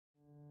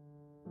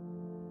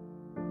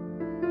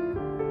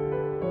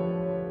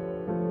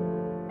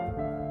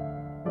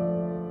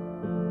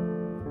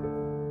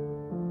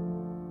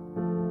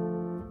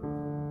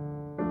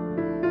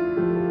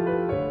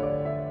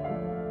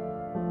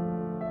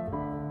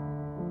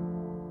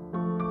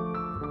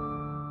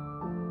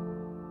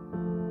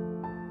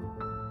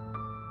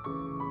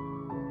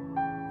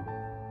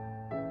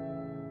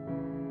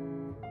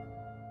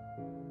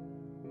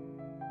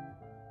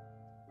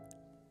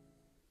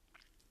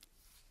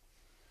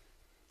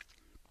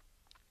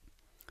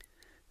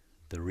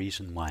the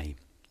reason why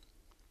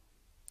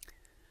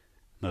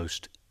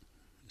most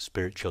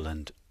spiritual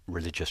and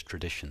religious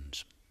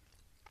traditions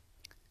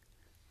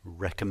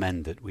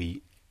recommend that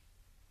we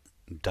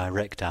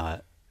direct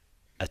our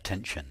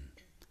attention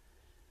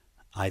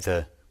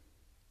either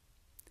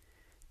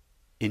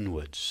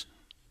inwards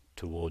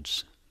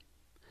towards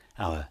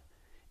our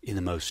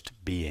innermost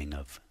being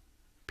of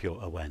pure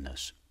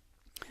awareness,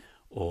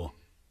 or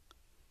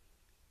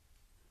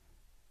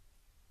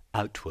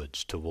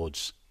outwards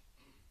towards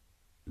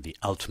the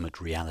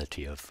ultimate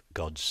reality of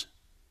God's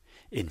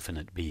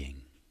infinite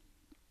being.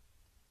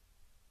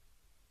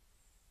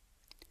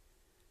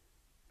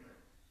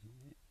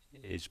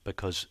 Is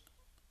because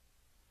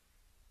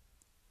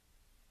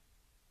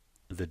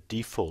the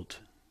default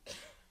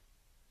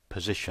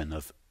position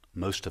of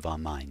most of our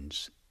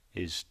minds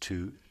is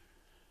to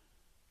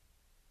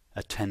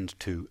attend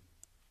to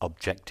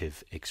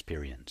objective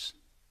experience,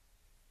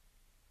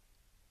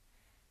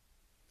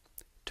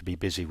 to be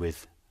busy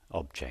with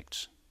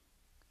objects,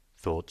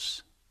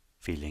 thoughts,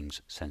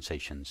 feelings,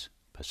 sensations,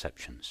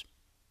 perceptions.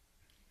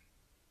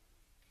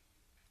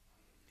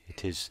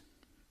 It is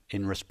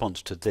in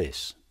response to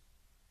this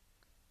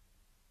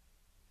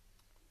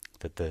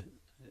that the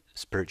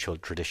spiritual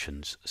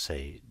traditions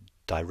say,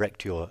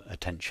 direct your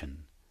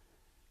attention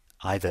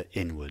either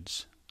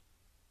inwards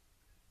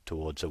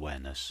towards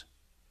awareness,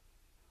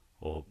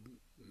 or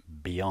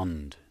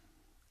beyond,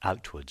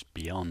 outwards,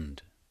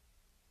 beyond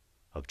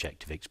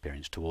objective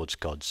experience, towards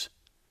God's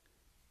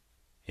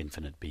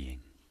infinite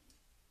being.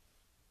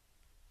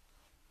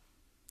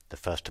 The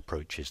first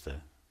approach is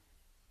the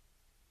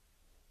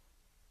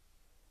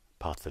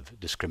path of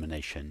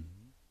discrimination,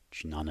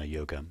 jnana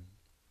yoga.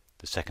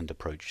 The second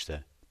approach is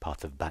the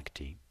path of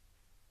bhakti,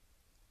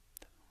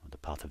 or the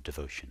path of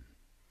devotion.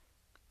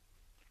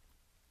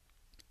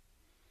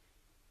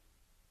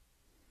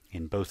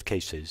 In both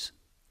cases,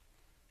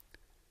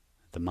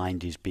 the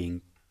mind is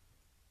being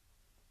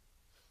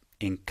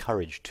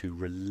encouraged to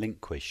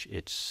relinquish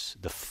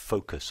the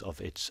focus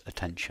of its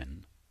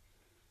attention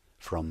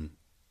from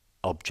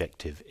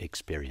objective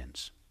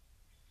experience.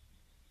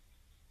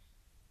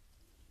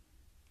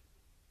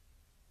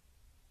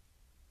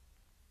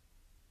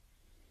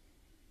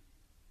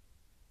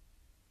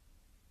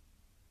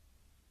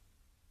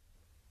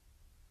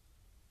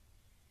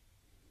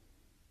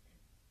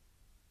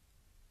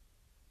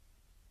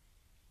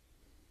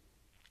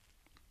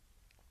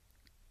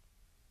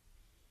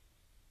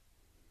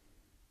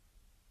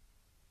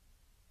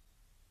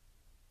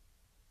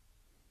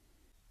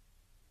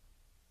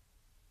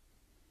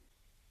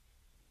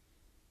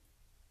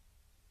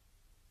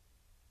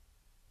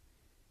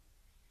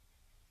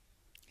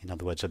 In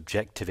other words,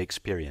 objective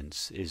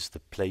experience is the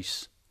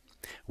place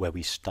where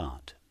we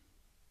start.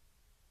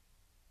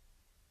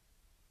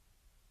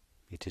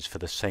 It is for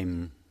the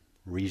same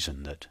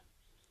reason that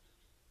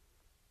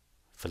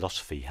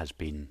philosophers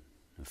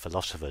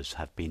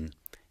have been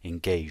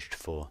engaged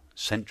for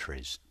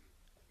centuries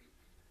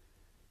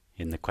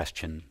in the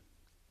question,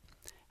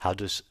 how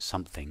does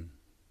something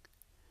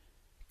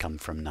come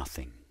from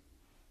nothing?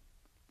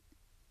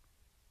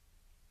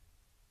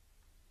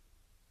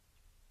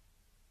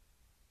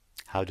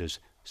 How does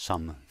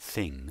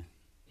something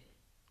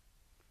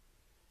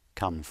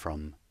come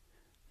from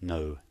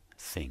no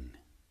thing?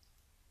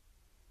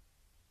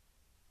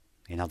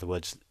 In other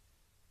words,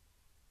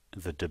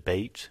 the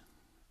debate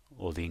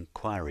or the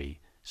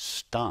inquiry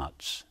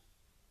starts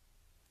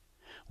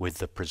with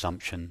the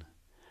presumption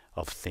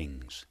of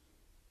things.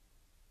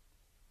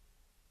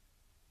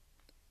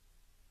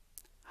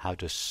 How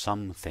do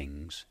some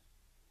things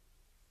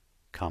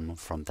come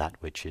from that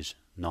which is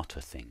not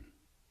a thing?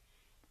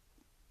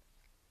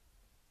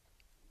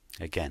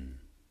 Again,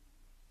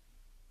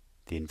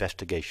 the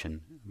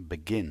investigation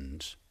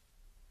begins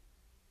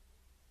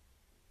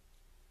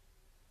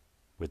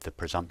with the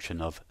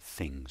presumption of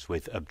things,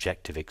 with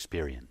objective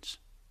experience.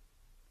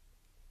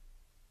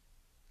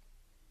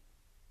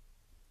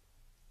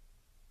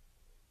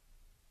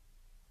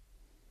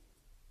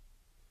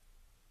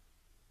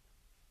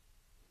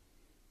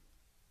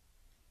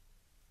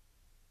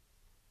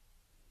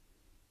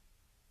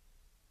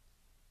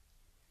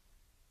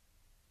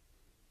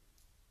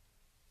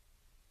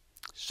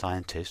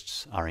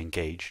 Scientists are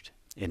engaged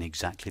in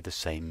exactly the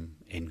same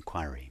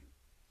inquiry.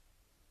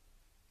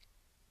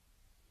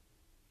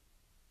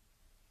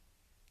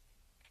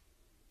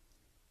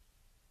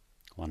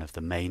 One of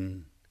the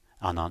main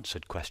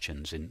unanswered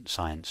questions in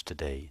science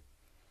today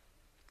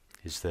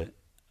is the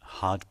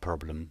hard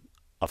problem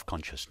of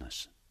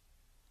consciousness.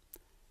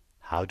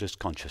 How does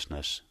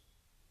consciousness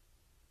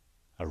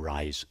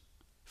arise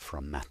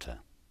from matter?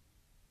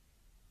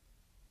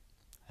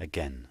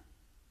 Again,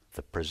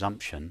 the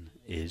presumption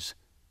is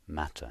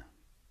matter,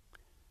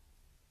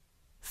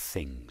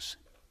 things,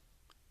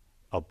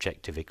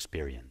 objective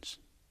experience.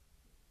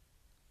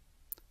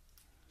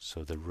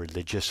 So the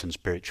religious and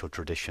spiritual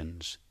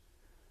traditions,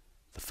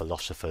 the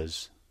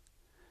philosophers,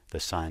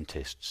 the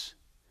scientists,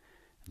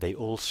 they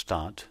all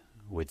start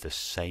with the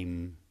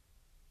same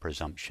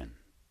presumption.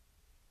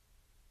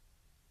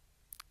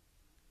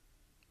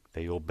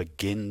 They all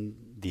begin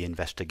the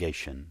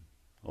investigation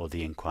or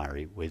the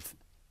inquiry with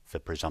the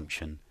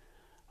presumption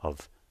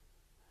of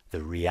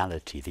the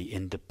reality, the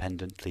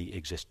independently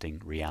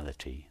existing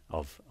reality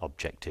of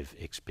objective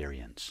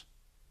experience,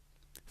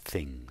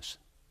 things,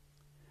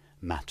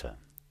 matter.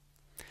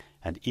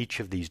 And each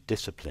of these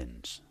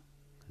disciplines,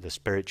 the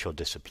spiritual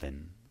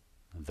discipline,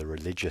 the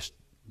religious,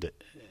 the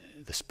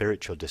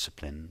spiritual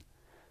discipline,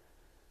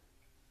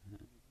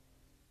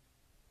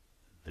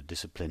 the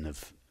discipline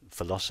of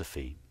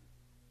philosophy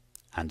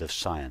and of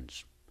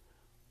science,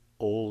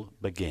 all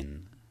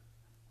begin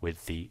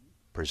with the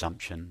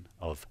presumption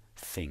of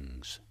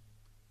things,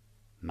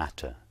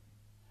 matter,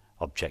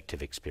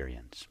 objective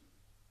experience.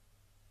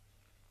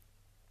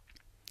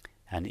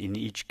 And in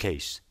each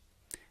case,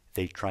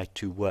 they try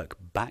to work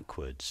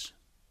backwards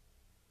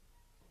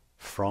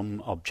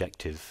from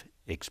objective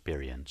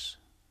experience,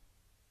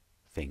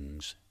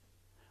 things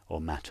or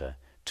matter,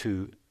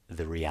 to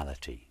the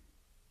reality.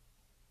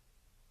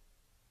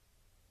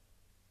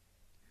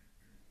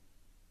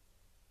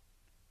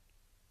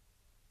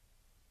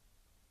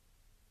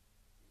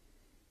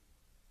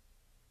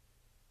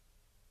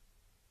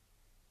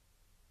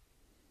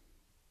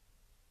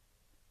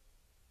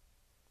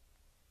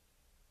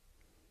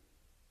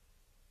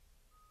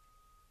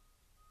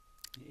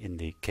 In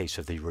the case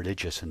of the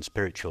religious and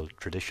spiritual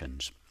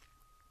traditions,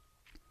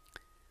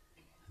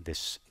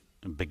 this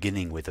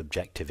beginning with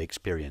objective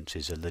experience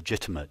is a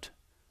legitimate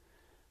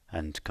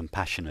and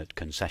compassionate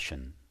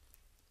concession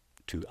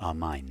to our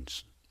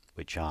minds,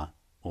 which are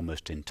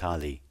almost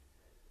entirely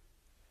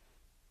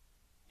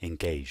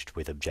engaged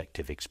with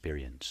objective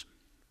experience.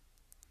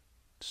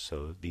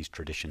 So these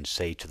traditions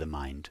say to the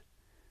mind,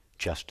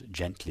 just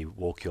gently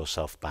walk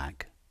yourself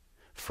back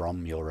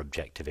from your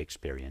objective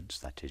experience,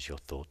 that is your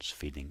thoughts,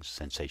 feelings,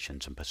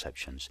 sensations and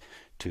perceptions,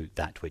 to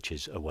that which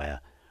is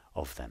aware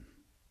of them.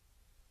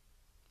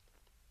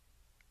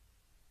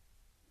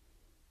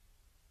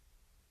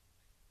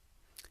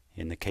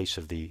 In the case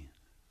of the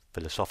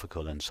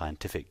philosophical and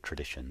scientific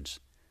traditions,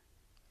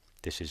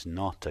 this is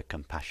not a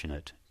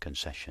compassionate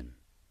concession.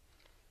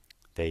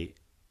 They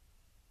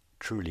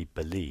truly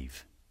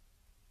believe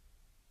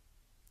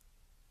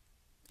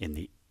in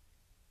the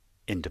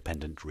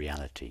independent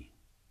reality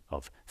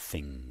of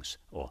things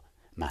or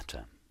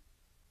matter.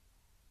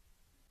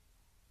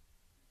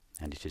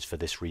 And it is for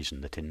this reason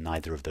that in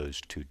neither of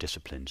those two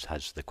disciplines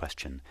has the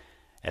question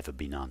ever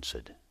been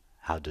answered.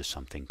 How does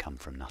something come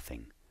from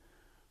nothing?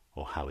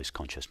 Or how is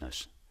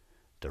consciousness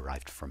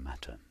derived from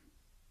matter?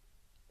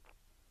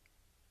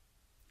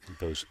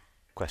 Those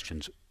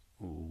questions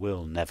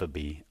will never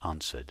be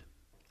answered.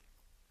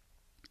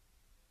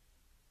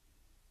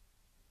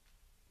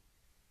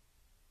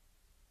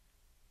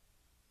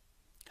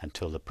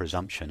 Until the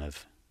presumption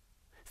of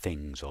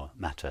things or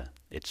matter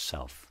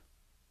itself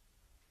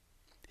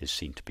is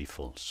seen to be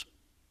false.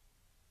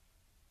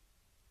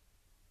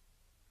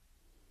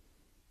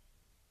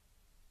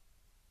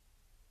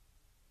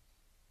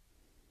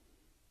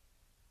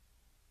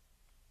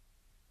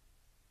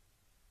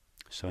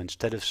 So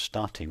instead of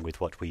starting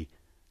with what we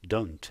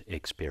don't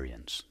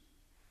experience,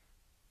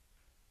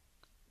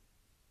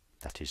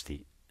 that is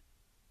the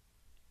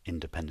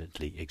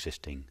independently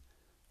existing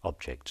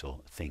objects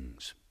or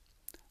things,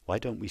 why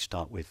don't we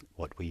start with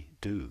what we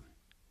do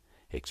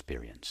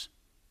experience?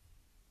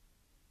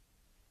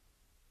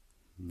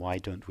 Why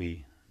don't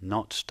we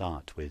not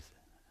start with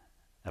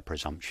a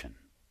presumption,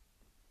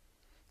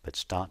 but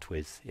start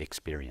with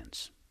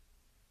experience?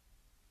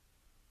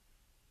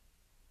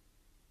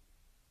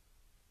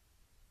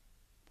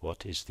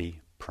 What is the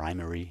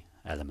primary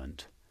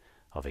element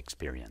of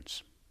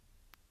experience?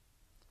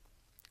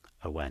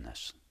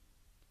 Awareness.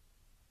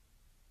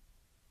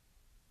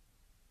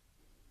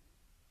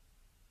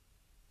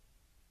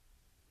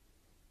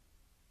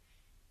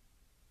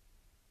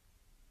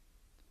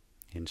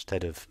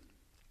 Instead of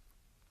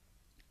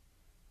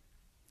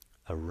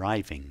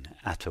arriving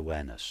at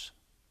awareness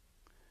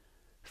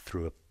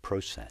through a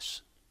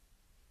process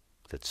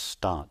that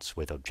starts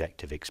with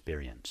objective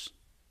experience,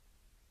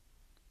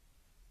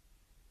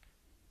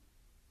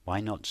 why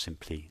not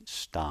simply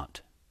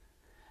start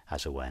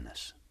as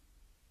awareness?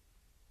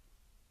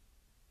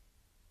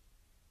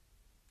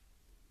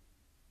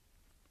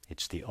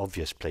 It's the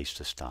obvious place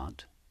to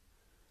start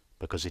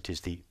because it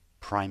is the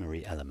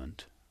primary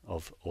element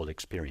of all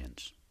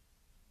experience.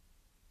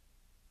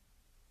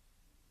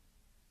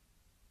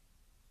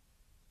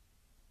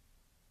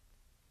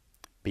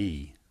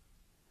 Be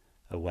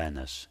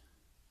awareness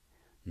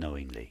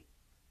knowingly.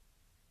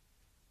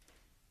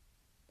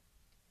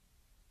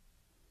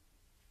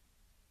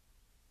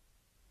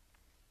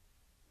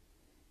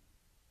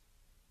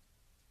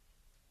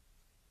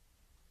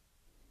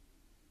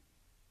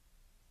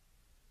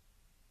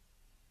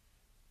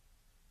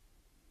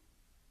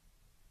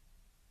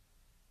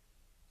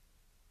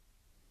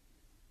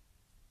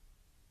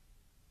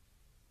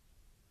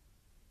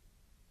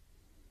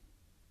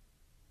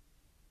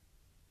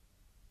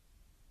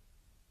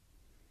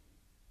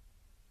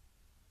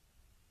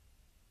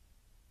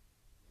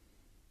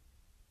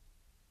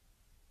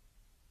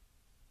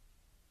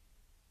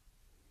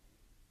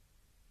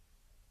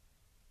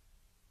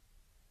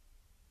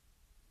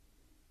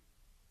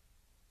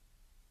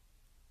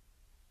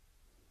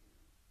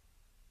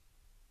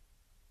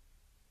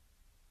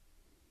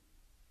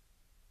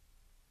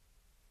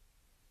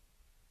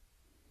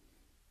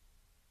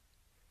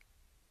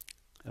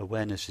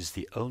 Awareness is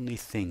the only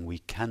thing we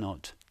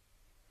cannot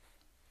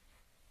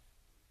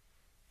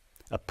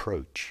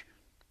approach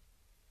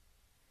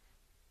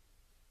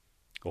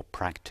or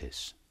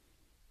practice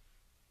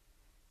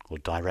or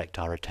direct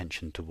our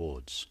attention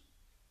towards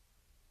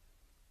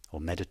or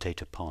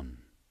meditate upon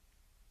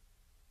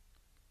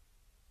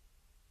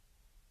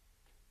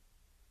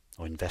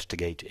or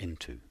investigate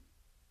into.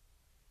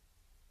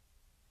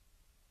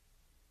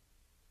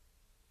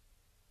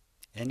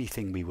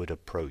 Anything we would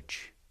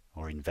approach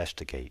or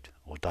investigate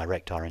or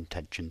direct our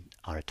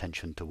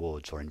attention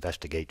towards or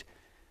investigate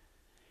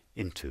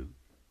into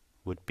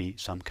would be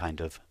some kind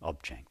of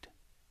object.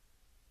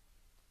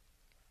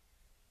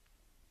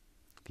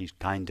 These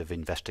kind of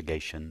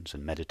investigations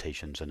and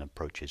meditations and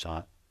approaches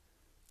are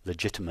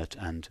legitimate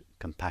and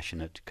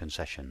compassionate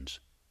concessions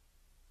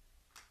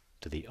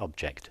to the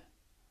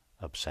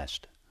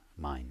object-obsessed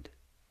mind.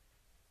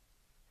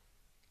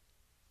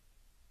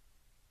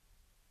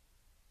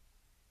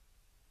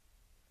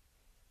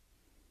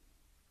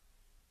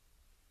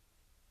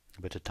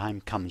 But a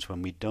time comes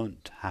when we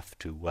don't have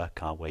to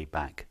work our way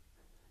back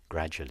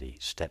gradually,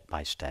 step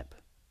by step,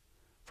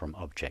 from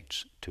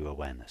objects to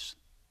awareness.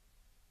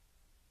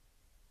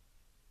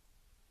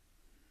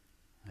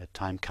 A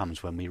time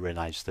comes when we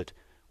realize that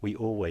we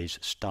always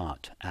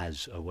start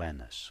as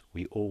awareness.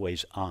 We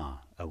always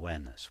are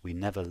awareness. We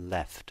never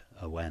left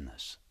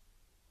awareness.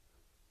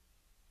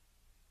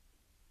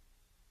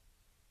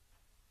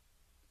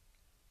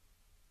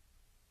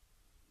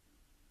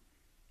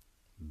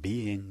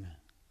 Being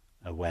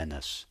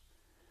awareness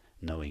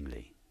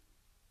knowingly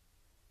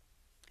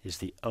is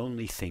the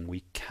only thing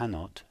we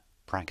cannot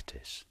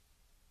practice.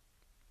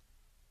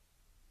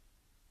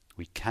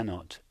 We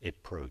cannot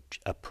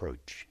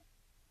approach.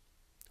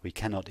 We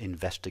cannot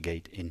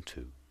investigate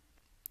into.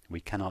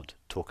 We cannot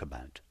talk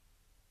about.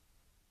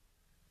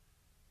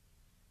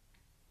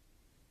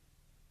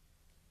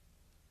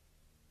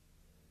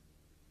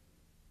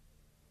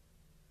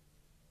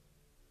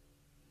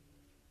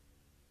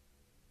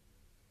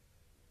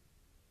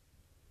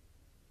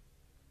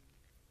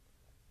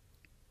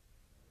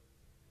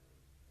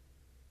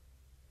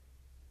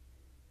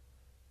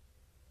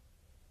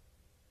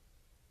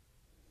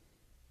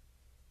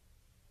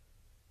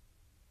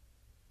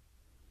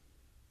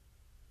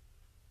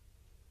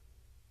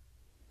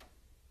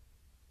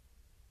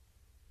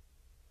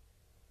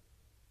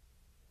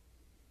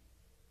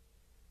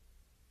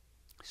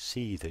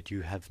 See that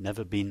you have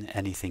never been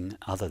anything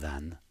other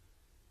than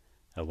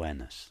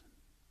awareness.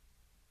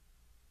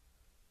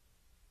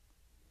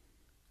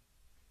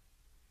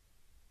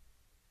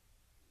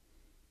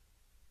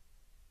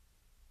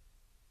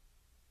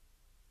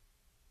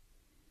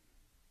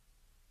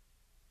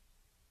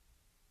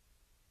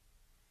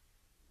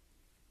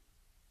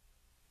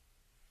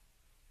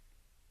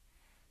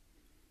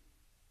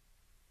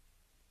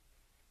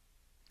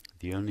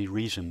 The only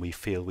reason we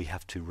feel we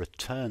have to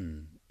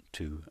return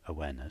to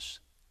awareness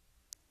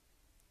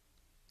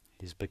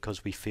is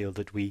because we feel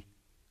that we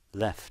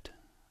left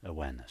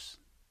awareness.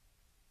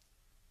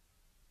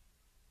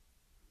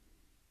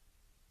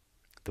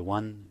 The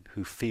one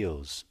who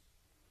feels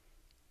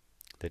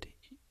that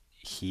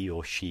he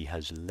or she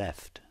has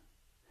left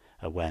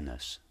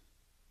awareness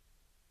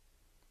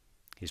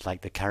is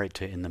like the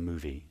character in the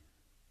movie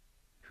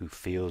who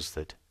feels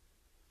that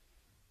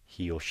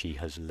he or she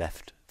has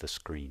left the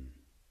screen.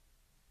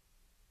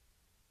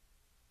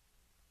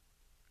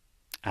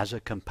 As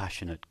a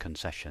compassionate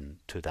concession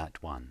to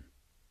that one,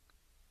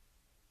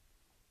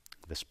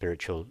 the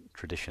spiritual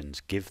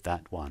traditions give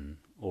that one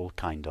all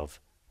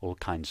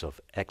kinds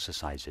of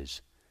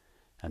exercises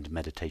and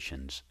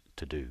meditations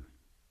to do,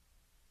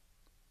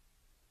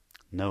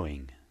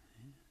 knowing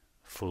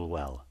full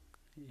well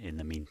in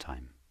the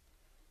meantime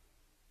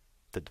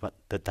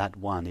that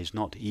one is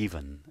not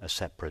even a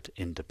separate,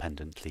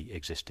 independently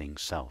existing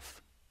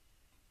self,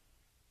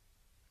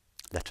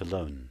 let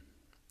alone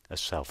a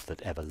self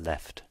that ever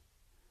left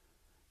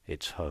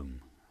its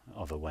home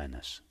of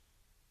awareness.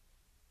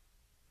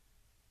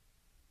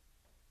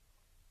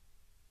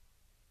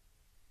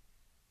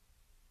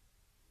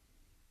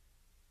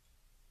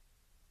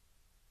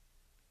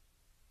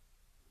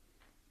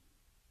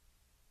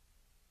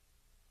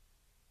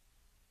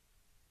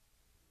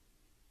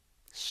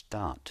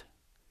 Start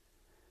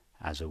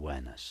as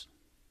awareness.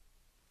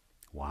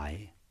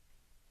 Why?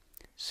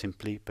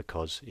 Simply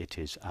because it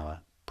is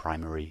our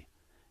primary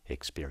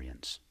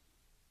experience.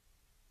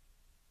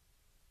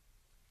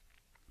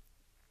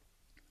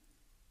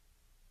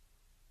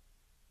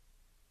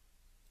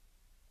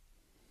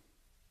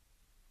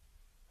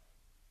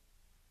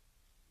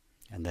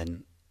 And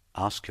then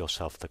ask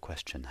yourself the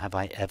question, have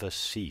I ever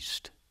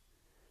ceased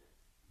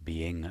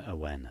being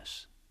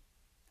awareness?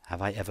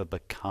 Have I ever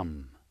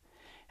become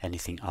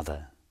anything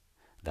other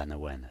than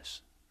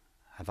awareness?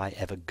 Have I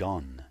ever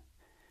gone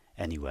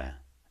anywhere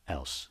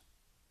else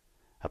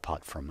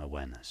apart from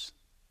awareness?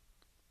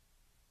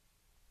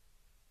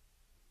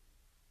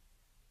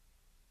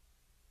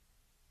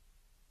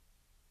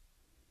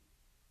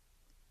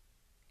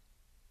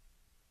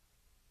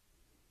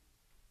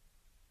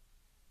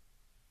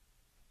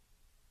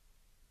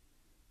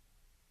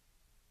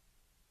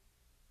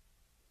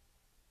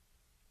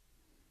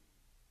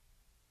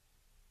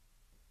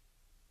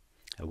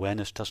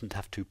 Awareness doesn't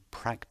have to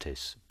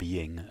practice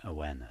being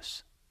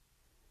awareness,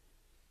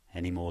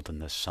 any more than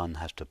the sun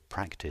has to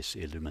practice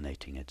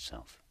illuminating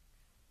itself.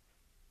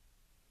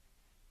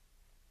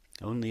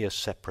 Only a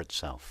separate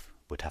self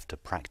would have to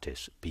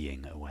practice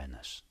being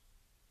awareness.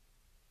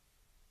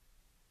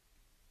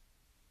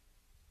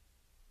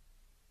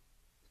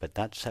 But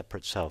that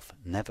separate self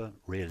never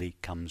really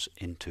comes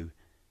into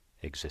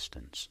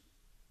existence.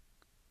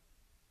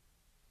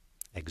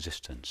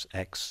 Existence,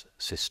 ex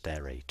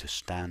sistere, to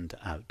stand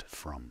out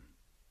from.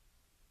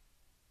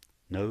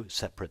 No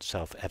separate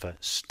self ever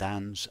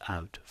stands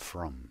out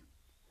from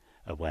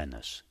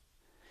awareness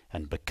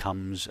and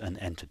becomes an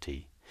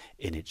entity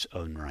in its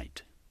own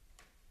right,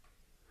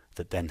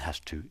 that then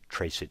has to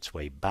trace its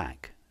way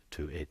back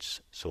to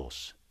its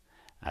source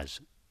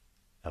as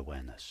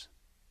awareness.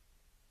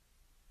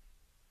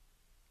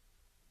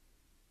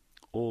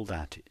 All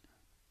that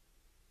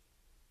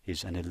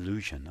is an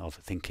illusion of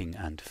thinking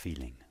and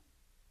feeling.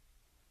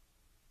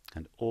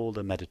 And all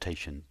the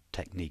meditation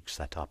techniques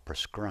that are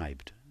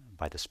prescribed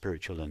by the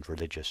spiritual and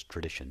religious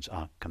traditions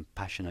are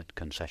compassionate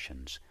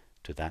concessions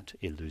to that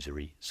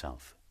illusory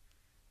self.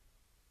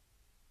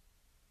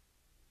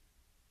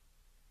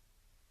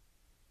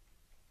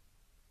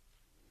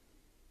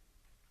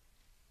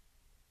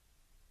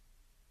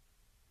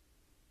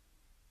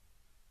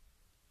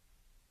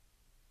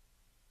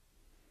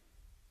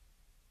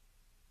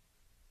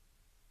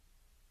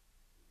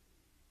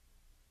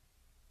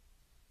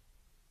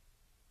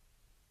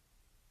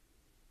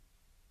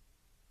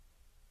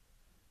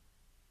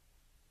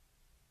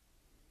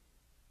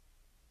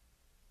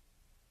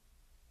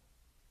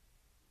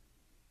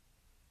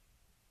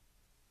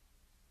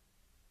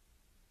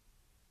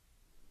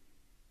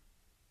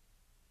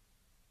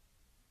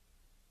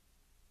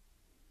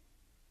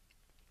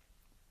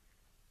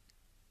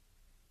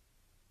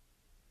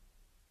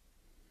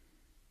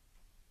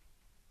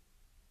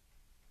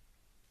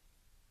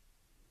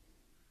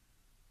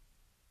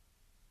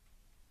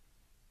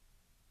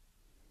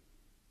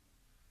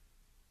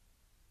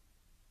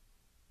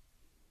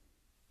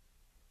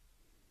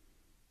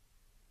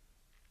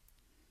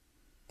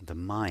 The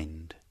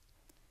mind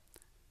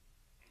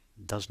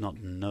does not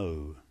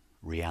know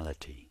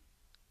reality.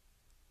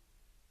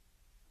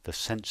 The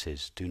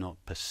senses do not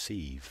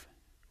perceive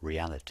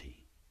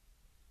reality.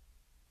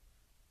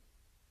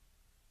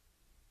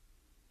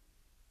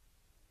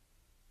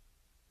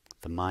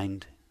 The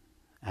mind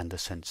and the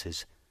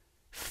senses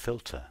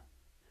filter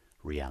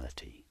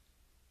reality.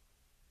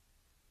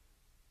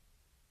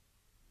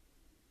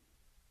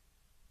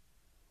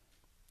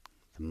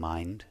 The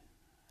mind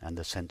and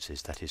the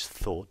senses, that is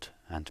thought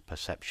and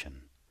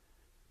perception,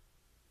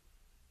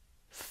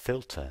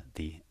 filter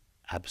the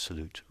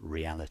absolute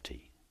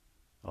reality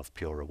of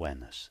pure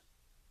awareness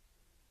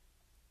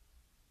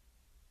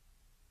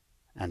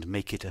and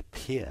make it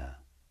appear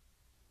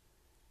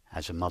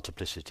as a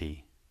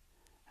multiplicity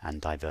and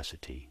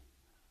diversity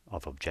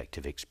of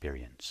objective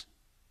experience.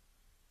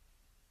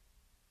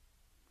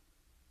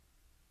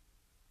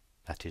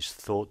 That is,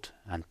 thought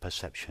and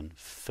perception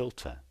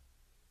filter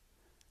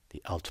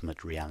the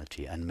ultimate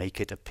reality and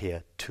make it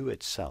appear to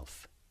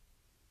itself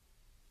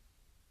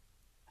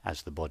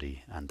as the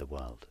body and the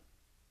world.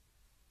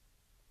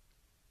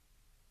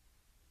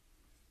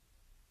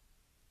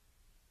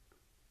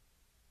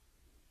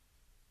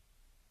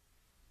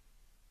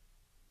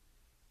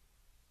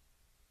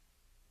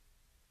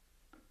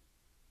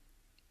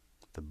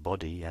 The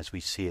body, as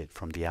we see it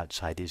from the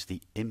outside, is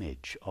the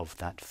image of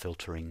that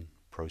filtering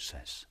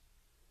process.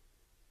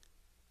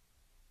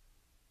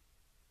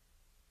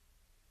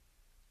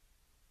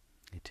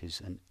 It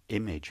is an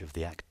image of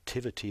the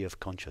activity of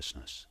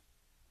consciousness,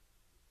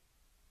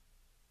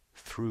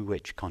 through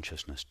which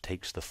consciousness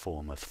takes the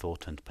form of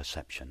thought and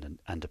perception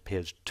and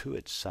appears to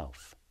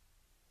itself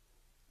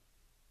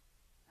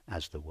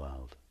as the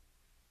world.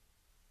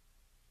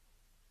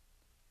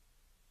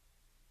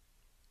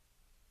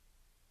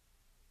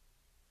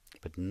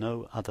 But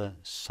no other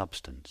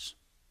substance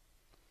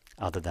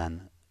other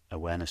than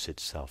awareness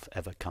itself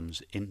ever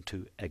comes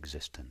into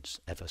existence,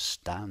 ever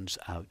stands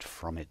out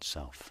from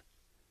itself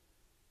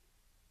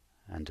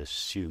and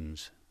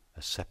assumes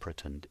a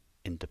separate and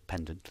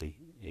independently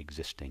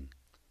existing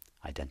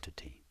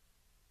identity.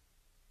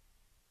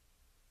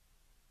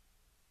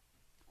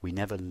 We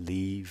never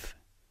leave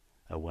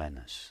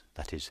awareness.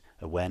 That is,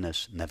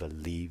 awareness never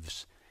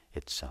leaves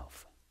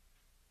itself.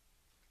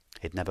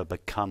 It never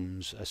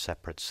becomes a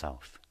separate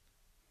self.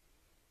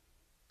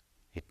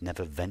 It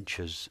never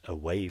ventures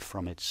away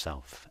from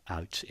itself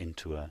out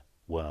into a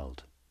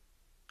world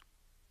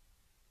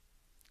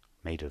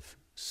made of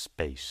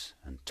space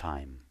and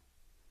time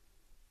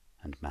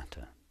and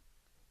matter.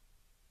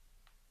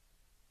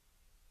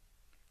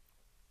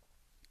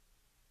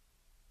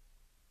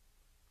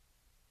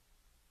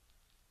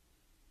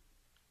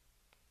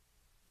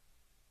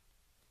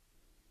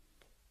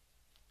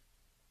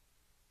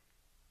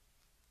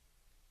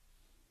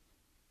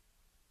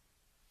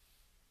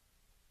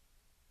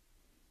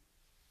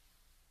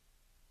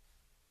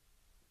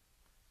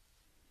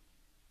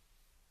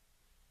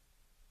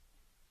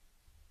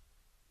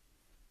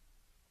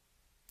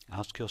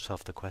 Ask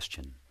yourself the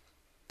question,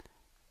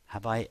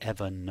 have I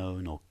ever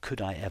known, or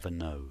could I ever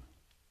know,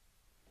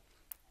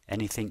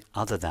 anything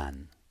other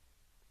than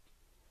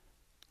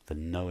the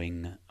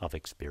knowing of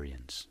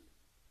experience,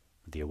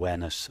 the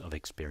awareness of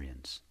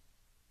experience?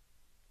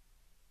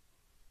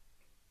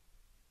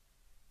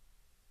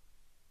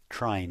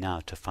 Try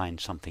now to find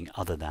something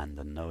other than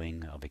the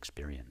knowing of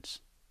experience.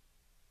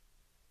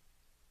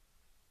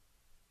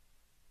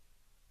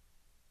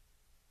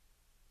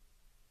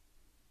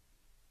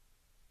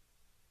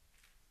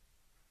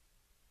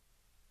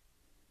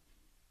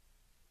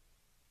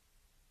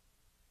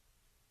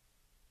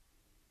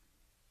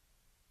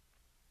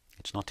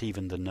 It's not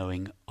even the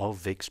knowing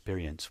of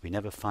experience. We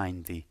never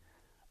find the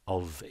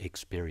of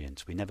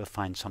experience. We never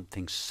find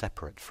something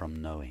separate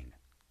from knowing.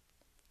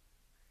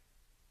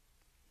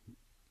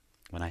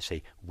 When I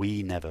say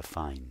we never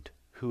find,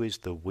 who is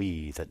the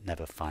we that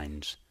never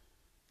finds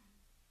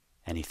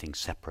anything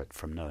separate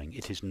from knowing?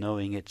 It is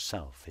knowing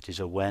itself. It is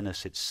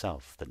awareness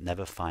itself that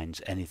never finds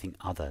anything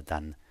other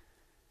than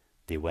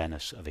the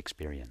awareness of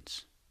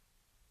experience.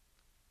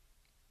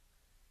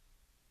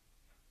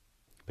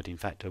 But in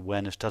fact,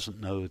 awareness doesn't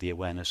know the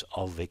awareness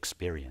of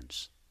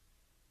experience.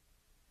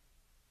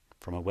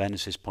 From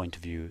awareness's point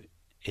of view,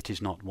 it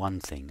is not one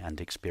thing and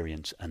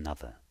experience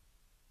another.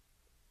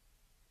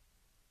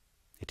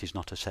 It is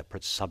not a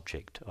separate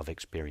subject of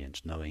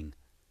experience knowing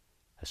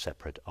a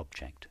separate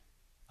object,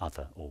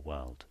 other or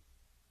world.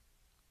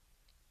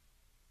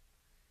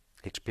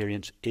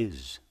 Experience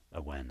is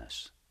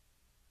awareness.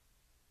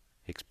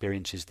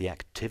 Experience is the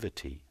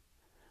activity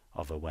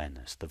of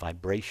awareness, the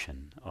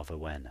vibration of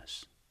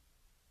awareness.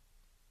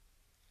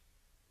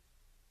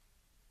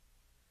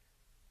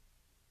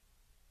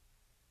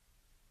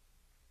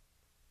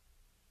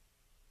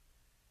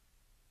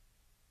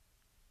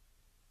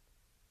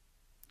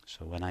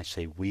 So when I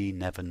say we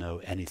never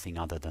know anything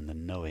other than the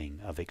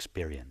knowing of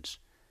experience,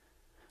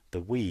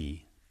 the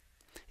we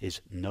is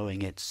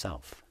knowing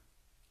itself,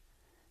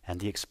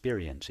 and the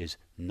experience is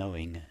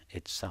knowing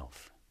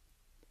itself.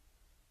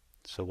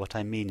 So what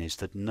I mean is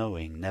that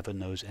knowing never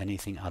knows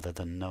anything other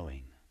than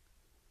knowing.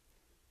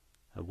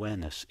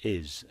 Awareness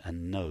is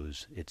and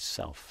knows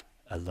itself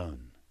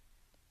alone.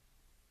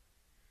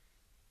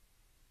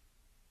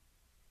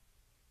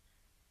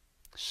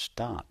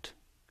 Start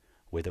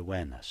with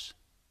awareness.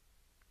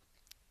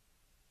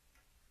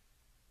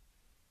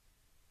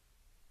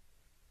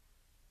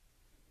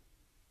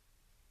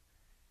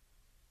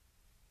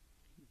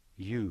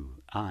 You,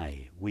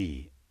 I,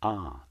 we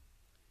are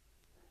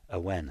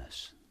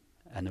awareness.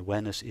 And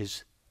awareness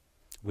is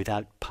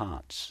without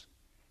parts,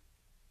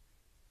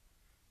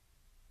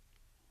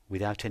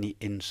 without any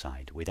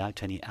inside,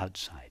 without any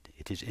outside.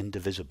 It is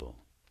indivisible,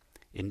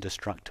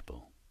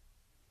 indestructible,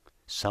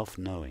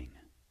 self-knowing.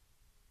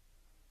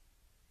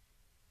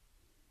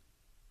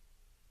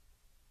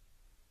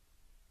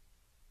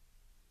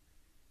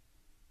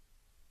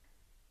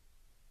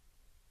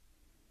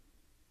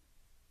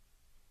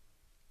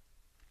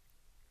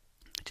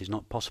 It is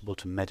not possible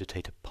to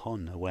meditate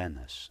upon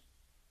awareness.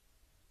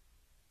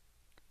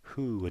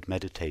 Who would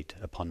meditate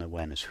upon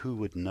awareness? Who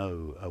would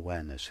know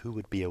awareness? Who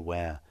would be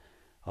aware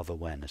of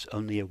awareness?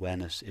 Only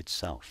awareness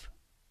itself.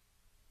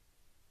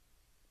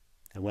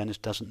 Awareness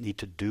doesn't need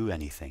to do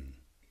anything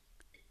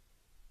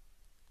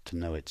to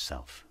know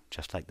itself,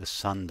 just like the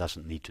sun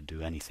doesn't need to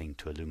do anything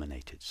to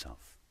illuminate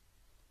itself.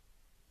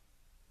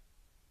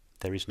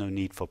 There is no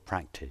need for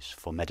practice,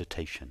 for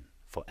meditation,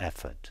 for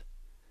effort,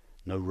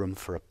 no room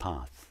for a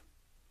path.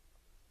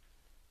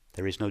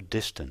 There is no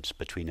distance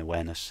between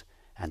awareness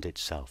and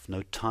itself,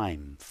 no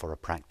time for a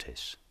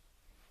practice,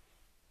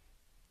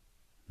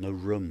 no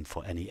room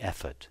for any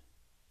effort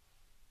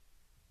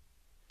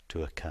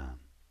to occur.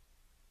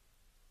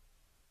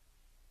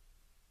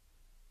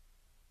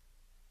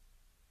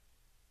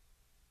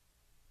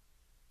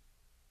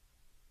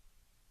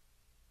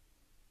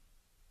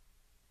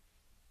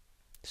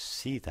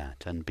 See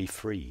that and be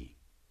free.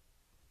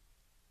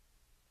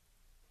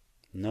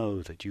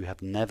 Know that you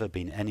have never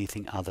been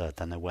anything other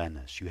than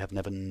awareness. You have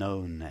never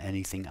known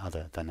anything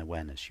other than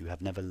awareness. You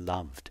have never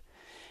loved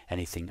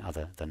anything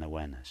other than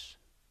awareness.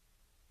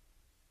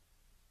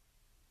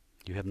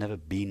 You have never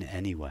been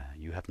anywhere.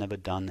 You have never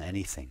done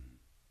anything.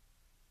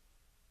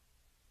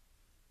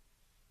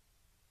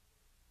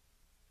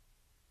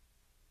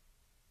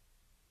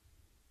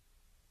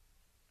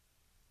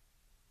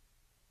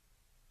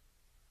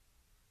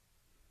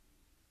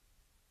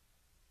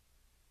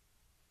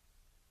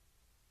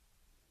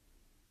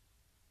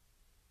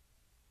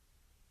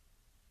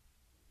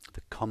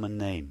 The common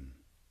name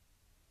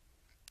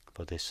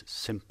for this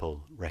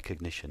simple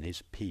recognition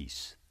is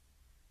peace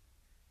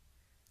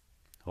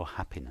or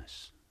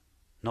happiness.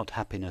 Not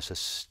happiness a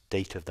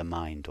state of the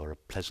mind or a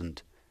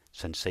pleasant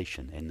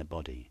sensation in the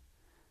body.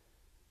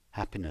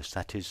 Happiness,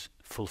 that is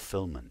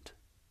fulfillment,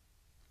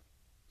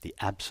 the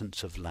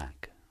absence of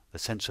lack, the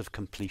sense of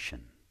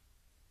completion.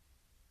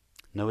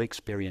 No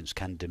experience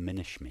can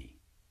diminish me.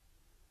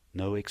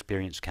 No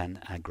experience can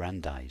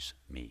aggrandize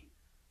me.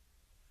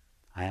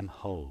 I am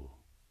whole.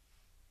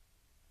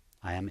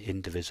 I am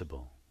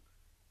indivisible.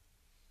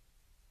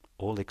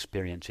 All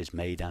experience is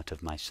made out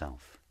of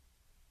myself.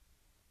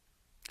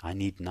 I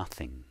need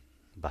nothing,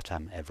 but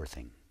am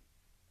everything.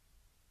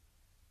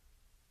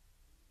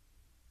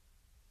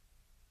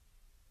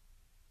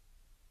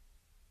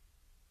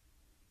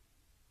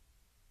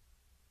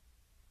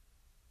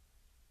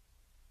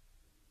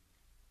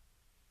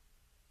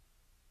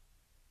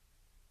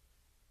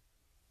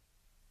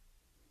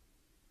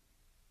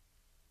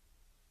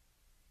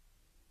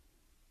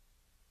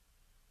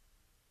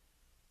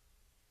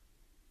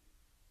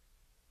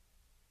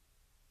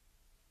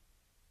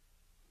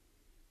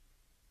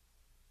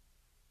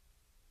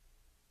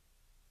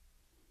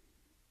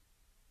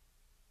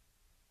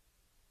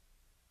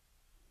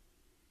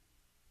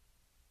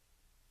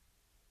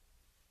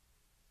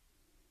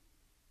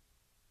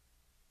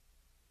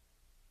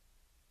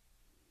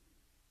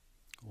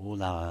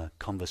 All our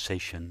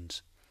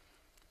conversations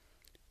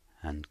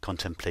and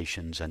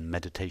contemplations and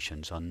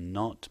meditations are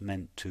not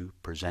meant to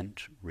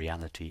present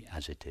reality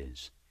as it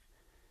is.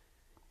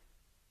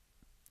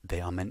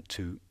 They are meant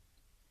to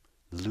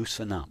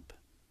loosen up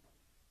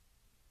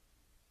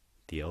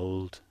the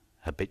old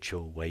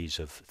habitual ways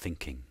of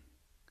thinking,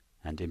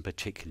 and in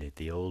particular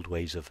the old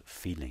ways of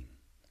feeling,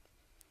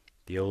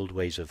 the old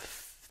ways of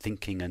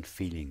thinking and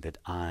feeling that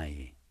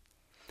I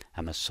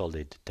am a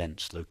solid,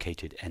 dense,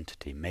 located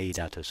entity made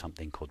out of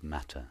something called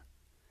matter.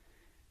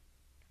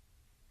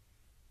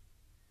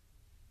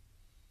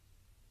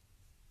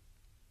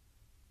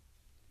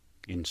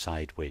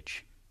 Inside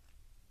which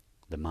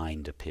the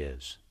mind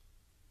appears,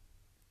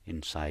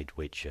 inside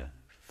which a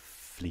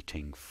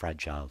fleeting,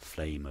 fragile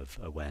flame of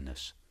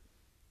awareness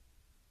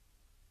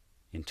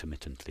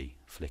intermittently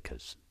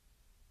flickers.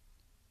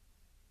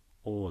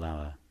 All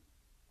our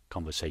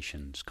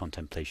conversations,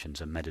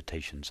 contemplations and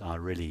meditations are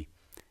really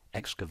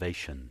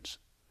excavations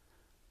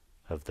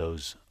of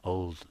those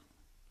old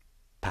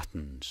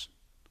patterns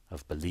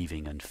of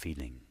believing and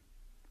feeling.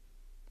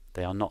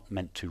 They are not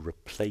meant to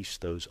replace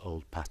those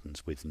old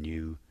patterns with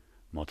new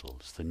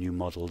models. The new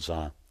models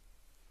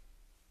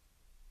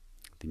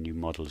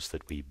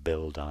that we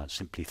build are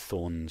simply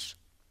thorns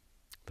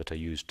that are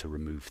used to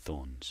remove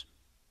thorns.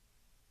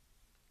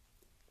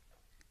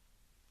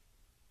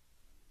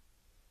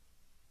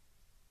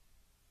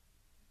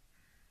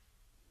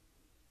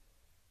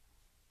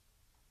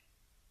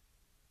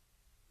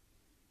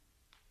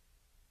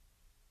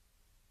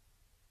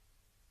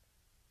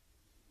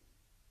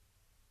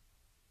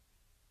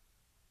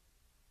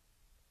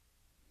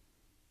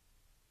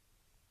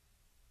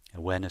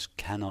 Awareness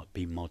cannot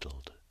be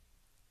modeled.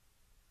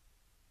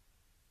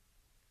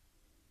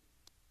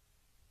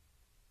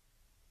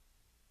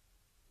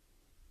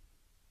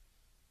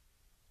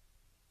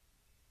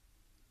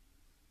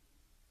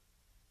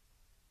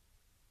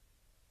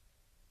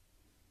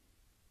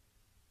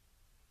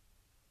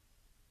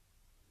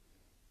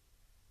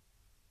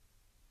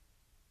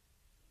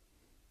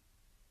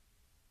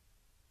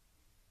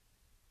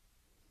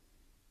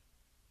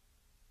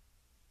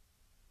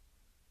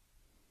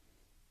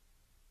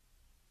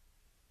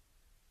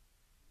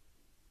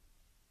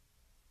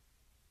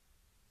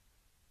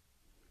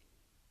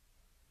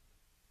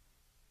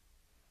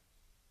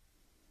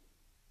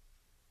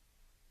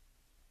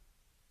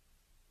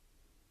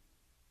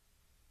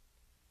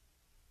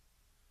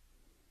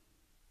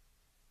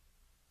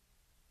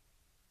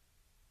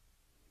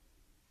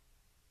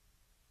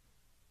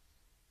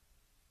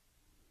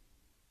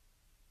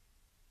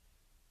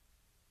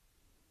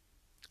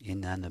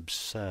 In an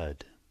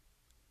absurd,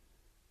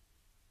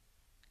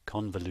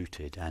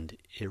 convoluted and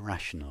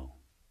irrational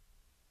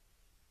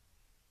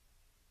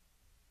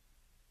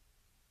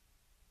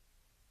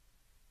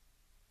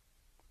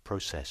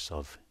process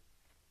of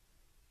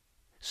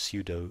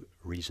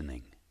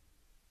pseudo-reasoning,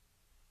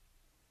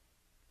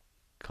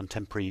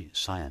 contemporary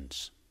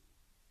science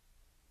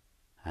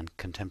and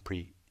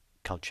contemporary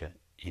culture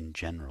in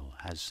general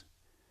has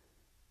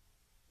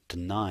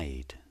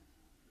denied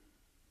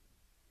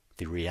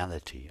the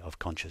reality of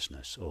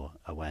consciousness or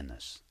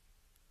awareness,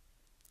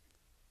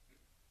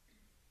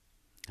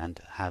 and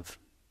have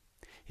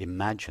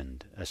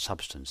imagined a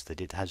substance that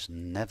it has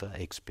never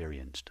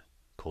experienced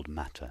called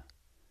matter,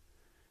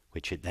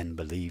 which it then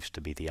believes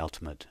to be the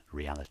ultimate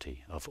reality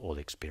of all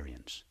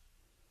experience.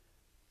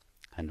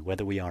 And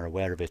whether we are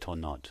aware of it or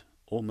not,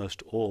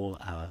 almost all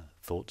our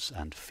thoughts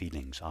and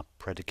feelings are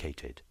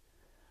predicated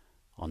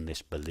on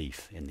this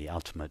belief in the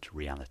ultimate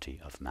reality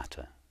of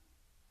matter,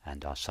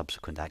 and our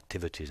subsequent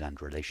activities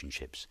and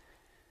relationships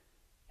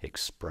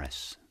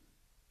express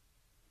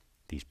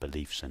these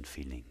beliefs and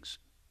feelings.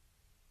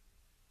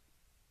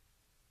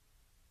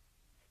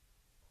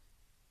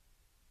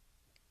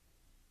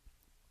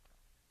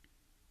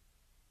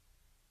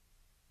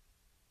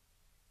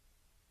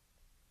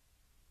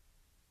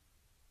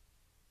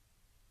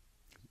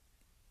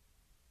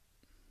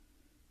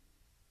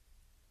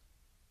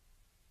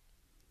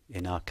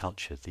 In our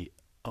culture, the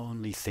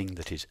only thing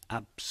that is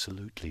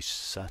absolutely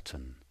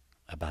certain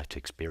about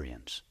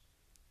experience,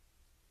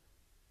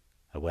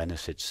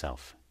 awareness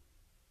itself,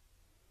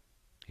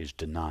 is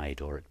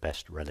denied or at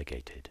best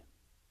relegated.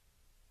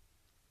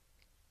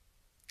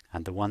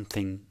 and the one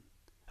thing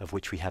of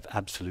which we have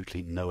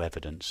absolutely no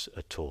evidence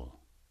at all,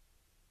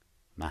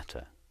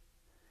 matter,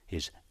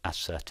 is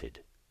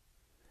asserted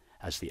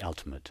as the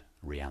ultimate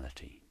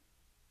reality.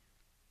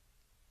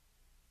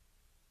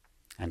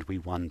 And we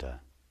wonder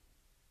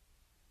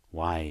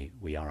why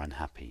we are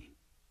unhappy,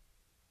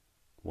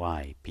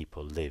 why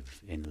people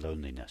live in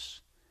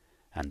loneliness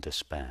and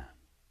despair,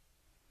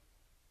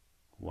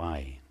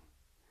 why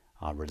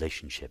our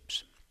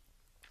relationships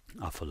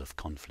are full of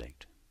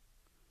conflict,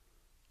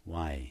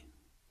 why,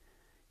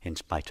 in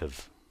spite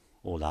of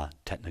all our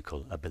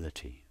technical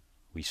ability,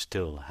 we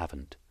still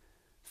haven't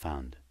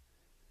found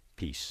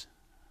peace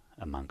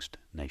amongst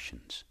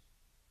nations.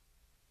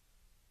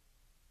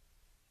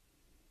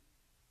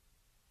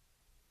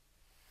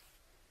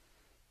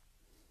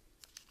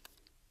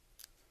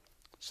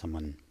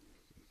 Someone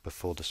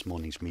before this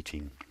morning's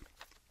meeting,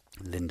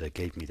 Linda,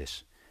 gave me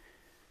this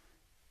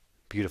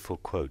beautiful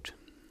quote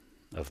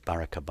of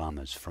Barack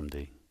Obama's from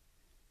the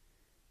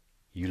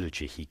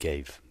eulogy he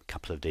gave a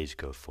couple of days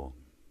ago for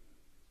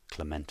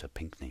Clementa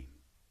Pinckney.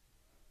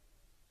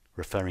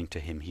 Referring to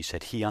him, he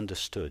said he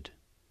understood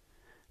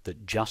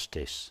that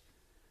justice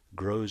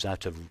grows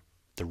out of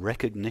the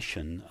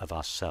recognition of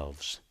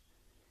ourselves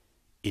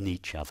in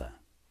each other.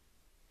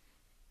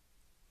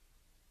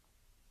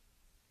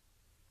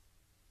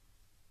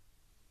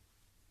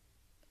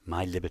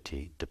 My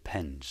liberty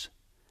depends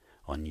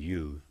on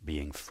you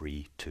being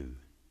free too.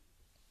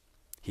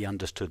 He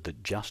understood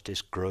that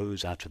justice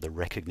grows out of the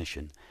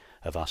recognition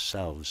of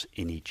ourselves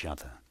in each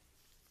other.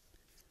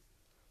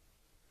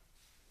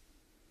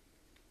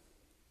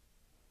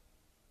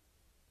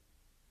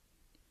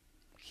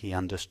 He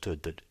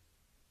understood that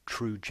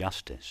true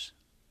justice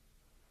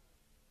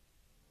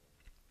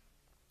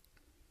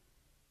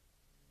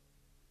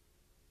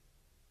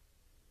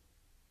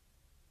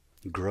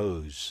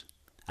grows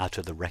out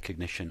of the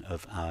recognition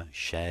of our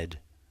shared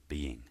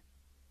being.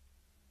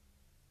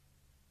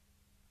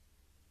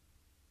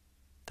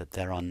 That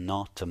there are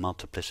not a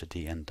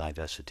multiplicity and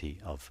diversity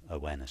of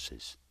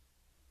awarenesses.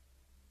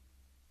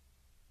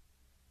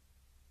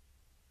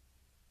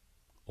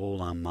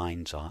 All our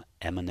minds are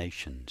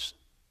emanations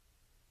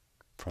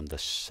from the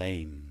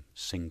same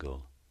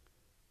single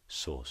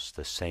source,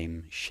 the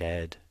same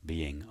shared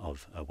being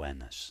of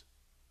awareness.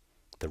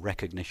 The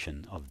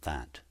recognition of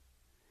that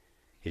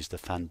is the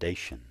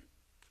foundation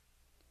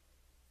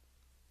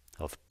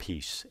of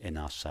peace in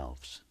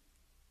ourselves,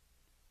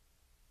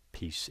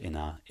 peace in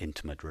our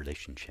intimate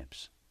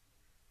relationships,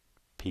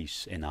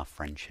 peace in our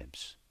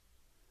friendships,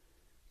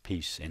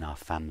 peace in our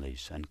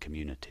families and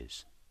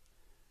communities,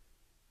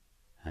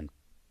 and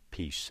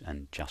peace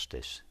and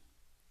justice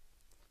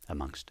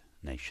amongst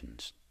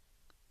nations.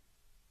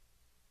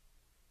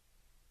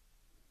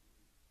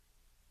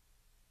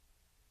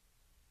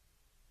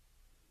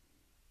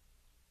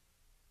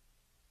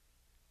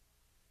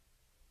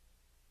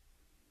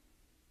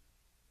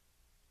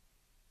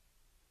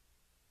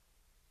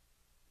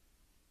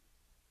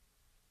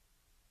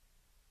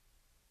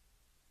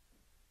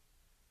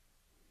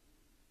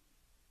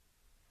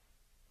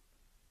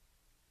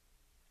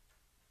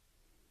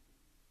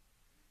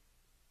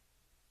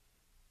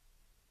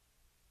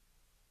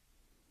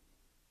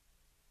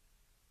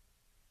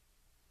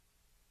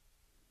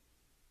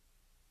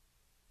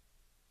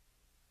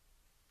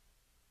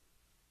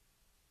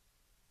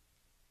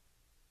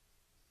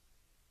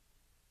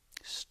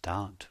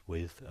 Start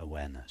with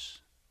awareness.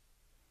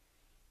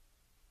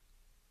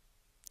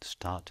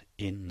 Start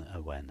in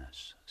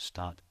awareness.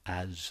 Start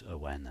as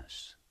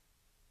awareness.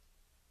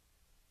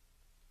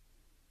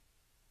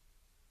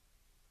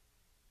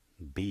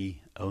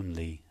 Be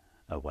only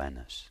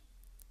awareness.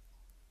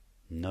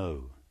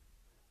 Know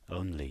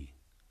only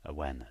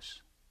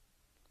awareness.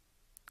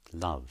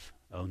 Love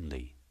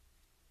only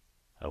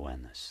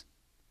awareness.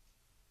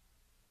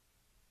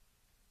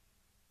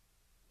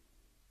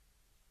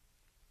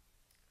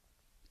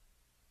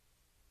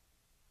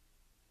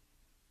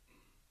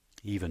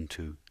 Even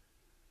to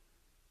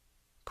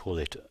call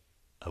it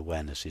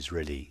awareness is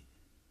really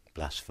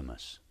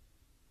blasphemous,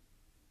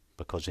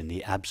 because in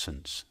the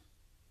absence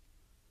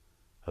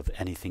of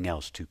anything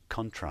else to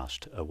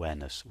contrast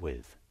awareness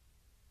with,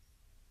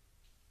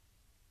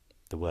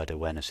 the word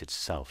awareness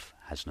itself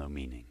has no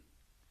meaning.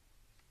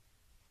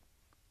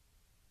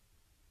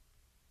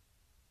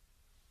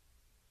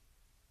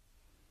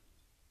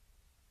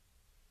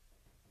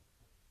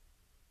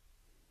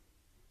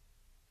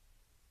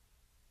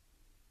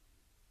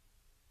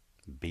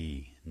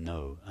 Be,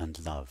 know, and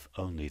love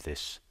only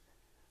this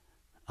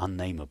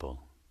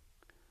unnameable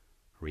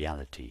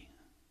reality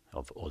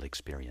of all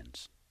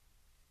experience.